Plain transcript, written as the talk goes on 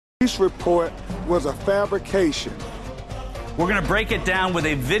Police report was a fabrication. We're going to break it down with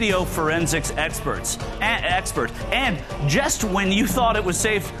a video forensics expert. And just when you thought it was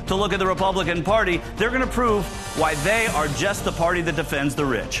safe to look at the Republican Party, they're going to prove why they are just the party that defends the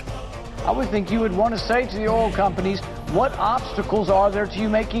rich. I would think you would want to say to the oil companies, what obstacles are there to you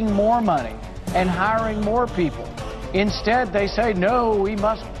making more money and hiring more people? Instead, they say, no, we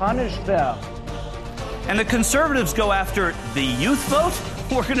must punish them. And the conservatives go after the youth vote?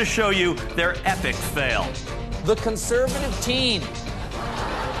 We're going to show you their epic fail. The Conservative Teen.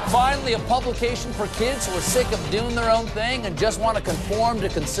 Finally, a publication for kids who are sick of doing their own thing and just want to conform to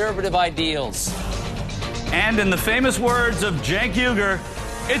conservative ideals. And in the famous words of Cenk Uygur,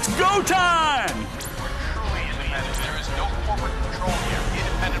 it's go time! Truly independent. There is no corporate control here.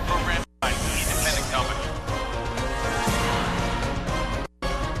 Independent program, independent company.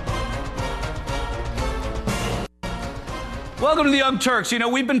 Welcome to the Young Turks. You know,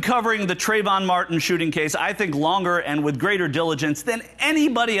 we've been covering the Trayvon Martin shooting case, I think, longer and with greater diligence than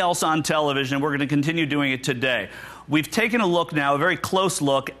anybody else on television. We're going to continue doing it today. We've taken a look now, a very close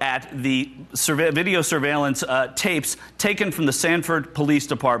look at the video surveillance tapes taken from the Sanford Police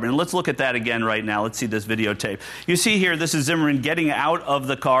Department. And let's look at that again right now. Let's see this videotape. You see here, this is Zimmerman getting out of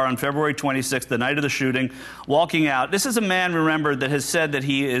the car on February 26th, the night of the shooting, walking out. This is a man, remember, that has said that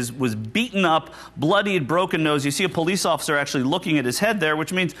he was beaten up, bloodied, broken nose. You see a police officer actually looking at his head there,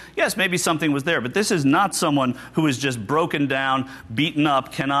 which means, yes, maybe something was there. But this is not someone who is just broken down, beaten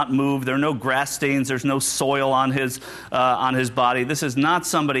up, cannot move. There are no grass stains. There's no soil on his body. This is not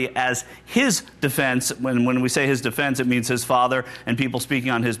somebody, as his defense, when we say his defense, it means his father and people speaking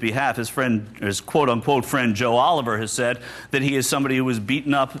on his behalf. His friend, his quote-unquote friend Joe Oliver, has said that he is somebody who was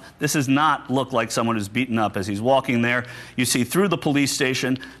beaten up. This does not look like someone who's beaten up. As he's walking there, you see through the police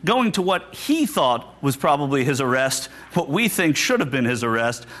station, going to what he thought was probably his arrest, what we think should have been his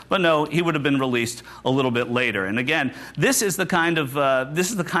arrest, but no, he would have been released a little bit later. And again, this is the kind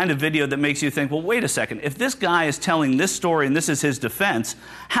of video that makes you think, well, wait a second, if this guy is telling this story and this is his defense,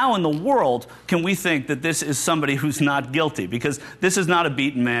 how in the world can we think that this is somebody who's not guilty? Because this is not a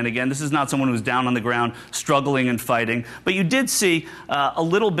beaten man. Again, this is not someone who's down on the ground struggling and fighting. But you did see a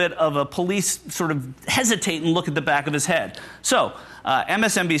little bit of a police sort of hesitate and look at the back of his head. So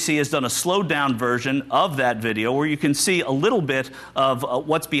MSNBC has done a slowed down version of that video where you can see a little bit of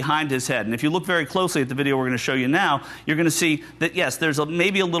what's behind his head. And if you look very closely at the video we're going to show you now, you're going to see that, yes, there's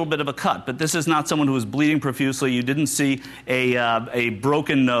maybe a little bit of a cut, but this is not someone who is bleeding profusely. You didn't see a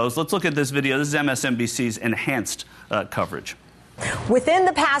broken nose. Let's look at this video. This is MSNBC's enhanced coverage. Within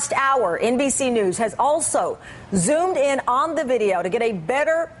the past hour, NBC News has also zoomed in on the video to get a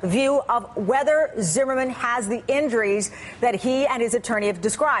better view of whether Zimmerman has the injuries that he and his attorney have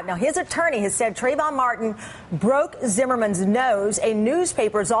described. Now, his attorney has said Trayvon Martin broke Zimmerman's nose. A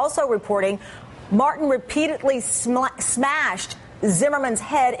newspaper is also reporting Martin repeatedly smashed Zimmerman's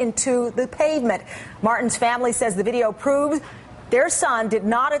head into the pavement. Martin's family says the video proves their son did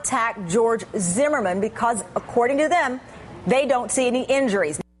not attack George Zimmerman because, according to them, they don't see any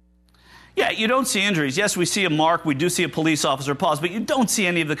injuries. Yeah, you don't see injuries. Yes, we see a mark. We do see a police officer pause, but you don't see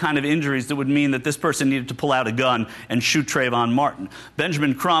any of the kind of injuries that would mean that this person needed to pull out a gun and shoot Trayvon Martin.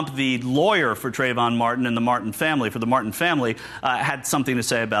 Benjamin Crump, the lawyer for Trayvon Martin and the Martin family, had something to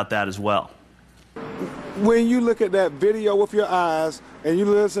say about that as well. When you look at that video with your eyes and you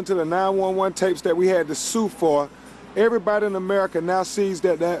listen to the 911 tapes that we had to sue for, everybody in America now sees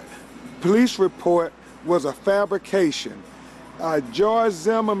that that police report was a fabrication. George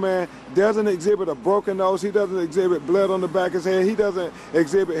Zimmerman doesn't exhibit a broken nose. He doesn't exhibit blood on the back of his head. He doesn't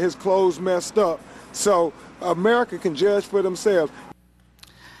exhibit his clothes messed up. So America can judge for themselves.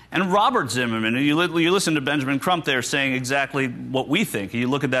 And Robert Zimmerman, you listen to Benjamin Crump there saying exactly what we think. You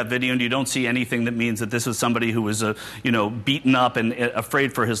look at that video and you don't see anything that means that this was somebody who was, beaten up and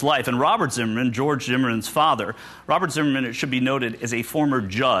afraid for his life. And Robert Zimmerman, George Zimmerman's father, Robert Zimmerman, it should be noted, is a former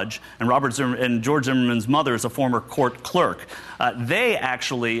judge, and George Zimmerman's mother is a former court clerk. They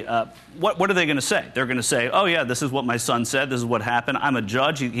actually, what are they going to say? They're going to say, oh, yeah, this is what my son said. This is what happened. I'm a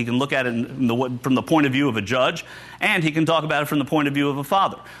judge. He can look at it from the point of view of a judge, and he can talk about it from the point of view of a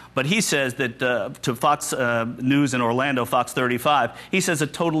father. But he says that to Fox News in Orlando, Fox 35, he says a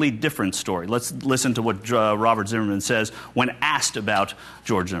totally different story. Let's listen to what Robert Zimmerman says when asked about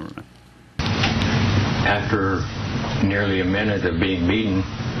George Zimmerman. After nearly a minute of being beaten,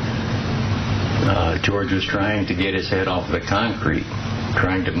 George was trying to get his head off the concrete,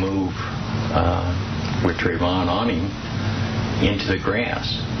 trying to move with Trayvon on him into the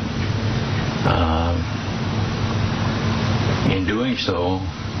grass. In doing so,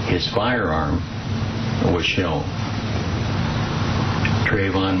 his firearm was shown.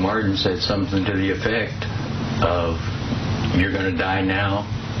 Trayvon Martin said something to the effect of, "You're going to die now,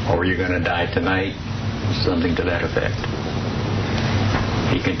 or you're going to die tonight," something to that effect.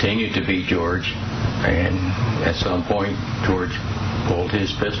 He continued to beat George, and at some point, George pulled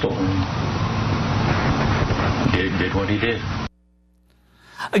his pistol and did what he did.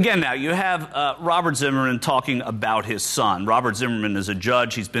 Again, now, you have Robert Zimmerman talking about his son. Robert Zimmerman is a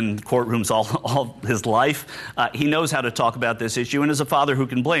judge. He's been in courtrooms all his life. He knows how to talk about this issue, and as a father who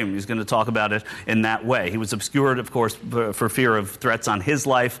can blame him, he's going to talk about it in that way. He was obscured, of course, for fear of threats on his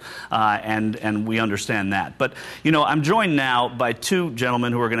life, and we understand that. But, you know, I'm joined now by two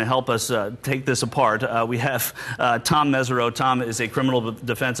gentlemen who are going to help us take this apart. We have Tom Mesereau. Tom is a criminal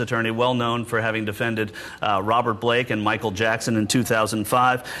defense attorney, well known for having defended Robert Blake and Michael Jackson in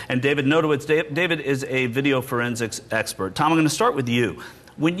 2005. And David Notowitz. David is a video forensics expert. Tom, I'm going to start with you.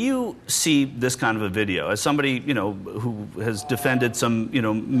 When you see this kind of a video, as somebody, you know, who has defended some, you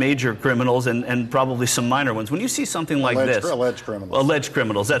know, major criminals and probably some minor ones, when you see something like this... Alleged criminals. Alleged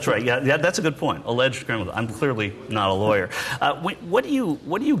criminals, that's right. Yeah, that's a good point. Alleged criminals. I'm clearly not a lawyer. What do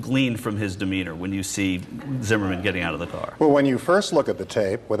you glean from his demeanor when you see Zimmerman getting out of the car? Well, when you first look at the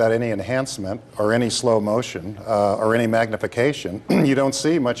tape, without any enhancement or any slow motion or any magnification, you don't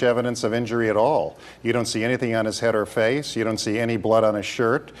see much evidence of injury at all. You don't see anything on his head or face. You don't see any blood on his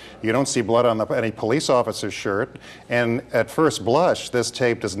shirt. You don't see blood on any police officer's shirt. And at first blush, this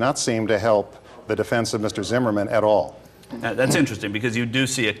tape does not seem to help the defense of Mr. Zimmerman at all. That's interesting, because you do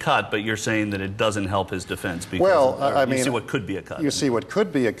see a cut, but you're saying that it doesn't help his defense. Because you see what could be a cut. You see what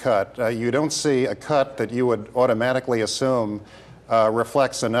could be a cut. You don't see a cut that you would automatically assume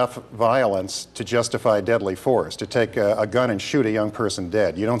reflects enough violence to justify deadly force, to take a gun and shoot a young person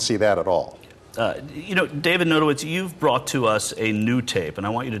dead. You don't see that at all. You know, David Notowitz, you've brought to us a new tape, and I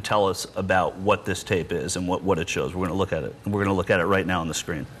want you to tell us about what this tape is and what it shows. We're going to look at it. We're going to look at it right now on the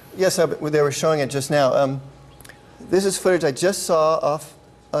screen. Yes, they were showing it just now. This is footage I just saw off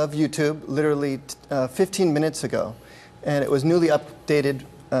of YouTube literally 15 minutes ago, and it was newly updated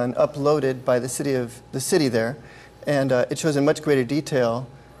and uploaded by the city there, and it shows in much greater detail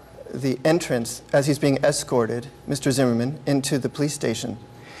the entrance as he's being escorted, Mr. Zimmerman, into the police station.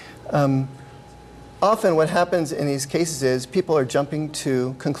 Often what happens in these cases is people are jumping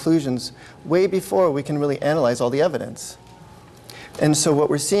to conclusions way before we can really analyze all the evidence. And so what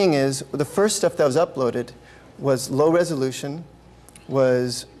we're seeing is the first stuff that was uploaded was low resolution,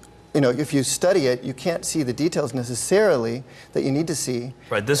 was, you know, if you study it, you can't see the details necessarily that you need to see.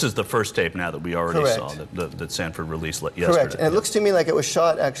 Right, this is the first tape now that we already saw that Sanford released yesterday. Correct, and it looks to me like it was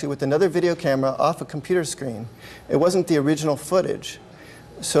shot actually with another video camera off a computer screen. It wasn't the original footage.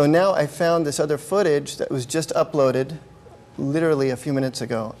 So now I found this other footage that was just uploaded literally a few minutes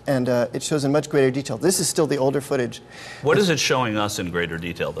ago, and it shows in much greater detail. This is still the older footage. What is it showing us in greater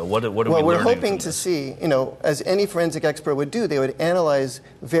detail, though? What are we learning? Well, we're hoping to see, you know, as any forensic expert would do, they would analyze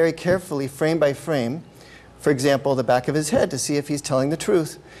very carefully, frame by frame, for example, the back of his head to see if he's telling the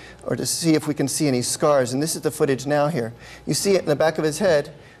truth, or to see if we can see any scars. And this is the footage now here. You see it in the back of his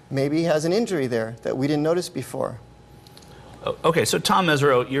head. Maybe he has an injury there that we didn't notice before. Okay, so Tom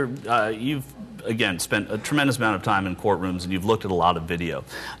Mesereau, you've, again, spent a tremendous amount of time in courtrooms, and you've looked at a lot of video.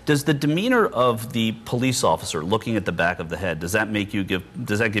 Does the demeanor of the police officer looking at the back of the head, does that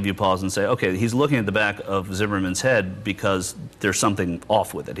give you pause and say, okay, he's looking at the back of Zimmerman's head because there's something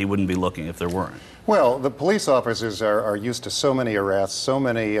off with it? He wouldn't be looking if there weren't. Well, the police officers are used to so many arrests, so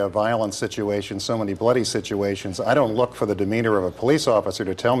many violent situations, so many bloody situations. I don't look for the demeanor of a police officer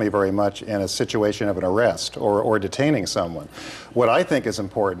to tell me very much in a situation of an arrest or detaining someone. What I think is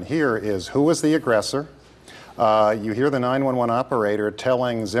important here is who was the aggressor. You hear the 911 operator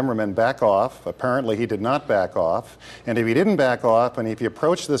telling Zimmerman, back off. Apparently he did not back off. And if he didn't back off, and if he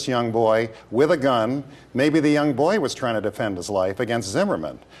approached this young boy with a gun, maybe the young boy was trying to defend his life against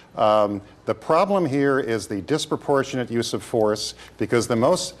Zimmerman. The problem here is the disproportionate use of force, because the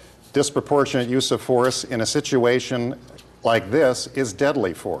most disproportionate use of force in a situation like this is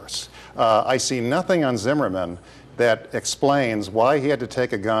deadly force. I see nothing on Zimmerman that explains why he had to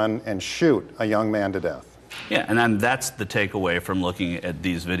take a gun and shoot a young man to death. Yeah, and that's the takeaway from looking at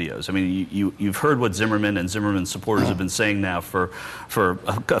these videos. I mean, you've heard what Zimmerman and Zimmerman's supporters have been saying now for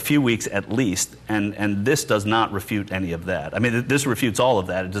a few weeks at least, and this does not refute any of that. I mean, this refutes all of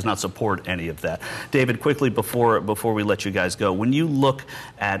that. It does not support any of that. David, quickly before we let you guys go, when you look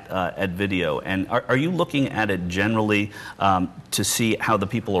at video, and are you looking at it generally to see how the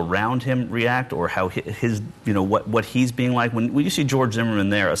people around him react, or how his, you know, what he's being like? When you see George Zimmerman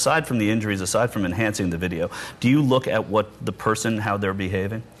there, aside from the injuries, aside from enhancing the video, do you look at what the person, how they're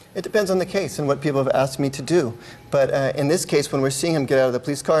behaving? It depends on the case and what people have asked me to do. But in this case, when we're seeing him get out of the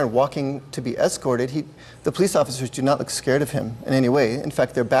police car and walking to be escorted, the police officers do not look scared of him in any way. In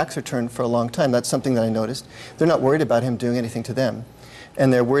fact, their backs are turned for a long time. That's something that I noticed. They're not worried about him doing anything to them.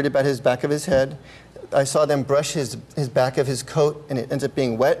 And they're worried about his back of his head. I saw them brush his back of his coat, and it ends up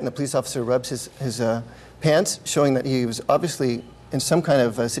being wet, and the police officer rubs his pants, showing that he was obviously in some kind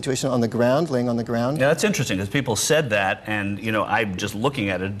of situation on the ground, laying on the ground. Yeah, that's interesting, because people said that, and, you know, I'm just looking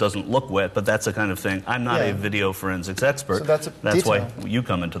at it, it doesn't look wet, but that's the kind of thing. I'm not a video forensics expert. So that's why you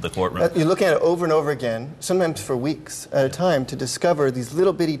come into the courtroom. You're looking at it over and over again, sometimes for weeks at a time, to discover these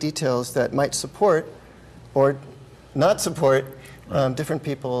little bitty details that might support or not support different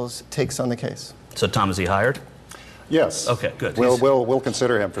people's takes on the case. So, Tom, is he hired? Yes. Okay, good. We'll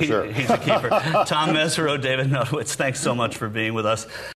consider him for sure. He's a keeper. Tom Mesereau, David Notowitz, thanks so much for being with us.